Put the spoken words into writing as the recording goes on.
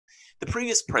the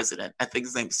previous president, I think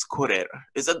his name is Correa.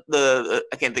 Is that the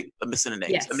I can't think. I'm missing the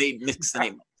names. Yes. I may mix the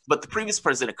name. But the previous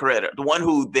president, Correa, the one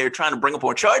who they're trying to bring up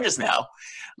on charges now,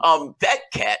 that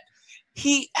cat,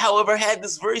 he, however, had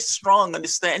this very strong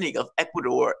understanding of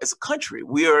Ecuador as a country.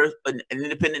 We are an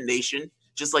independent nation,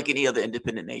 just like any other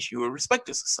independent nation. You will respect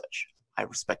us as such. I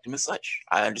respect him as such.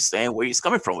 I understand where he's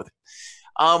coming from with it.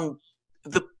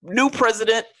 The new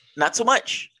president, not so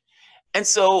much. And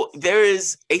so there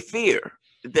is a fear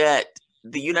that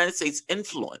the United States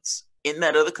influence in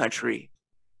that other country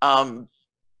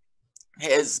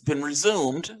has been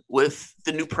resumed with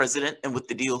the new president and with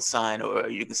the deal signed, or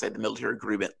you can say the military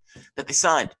agreement that they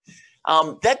signed.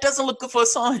 That doesn't look good for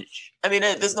Assange. I mean,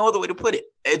 there's no other way to put it.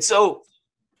 And so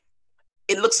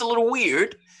it looks a little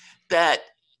weird that,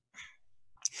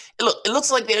 look, it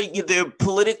looks like they're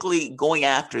politically going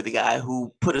after the guy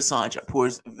who put Assange up, who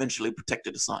eventually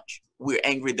protected Assange. We're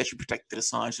angry that you protected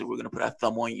Assange, so we're going to put our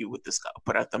thumb on you with this guy,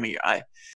 put our thumb in your eye.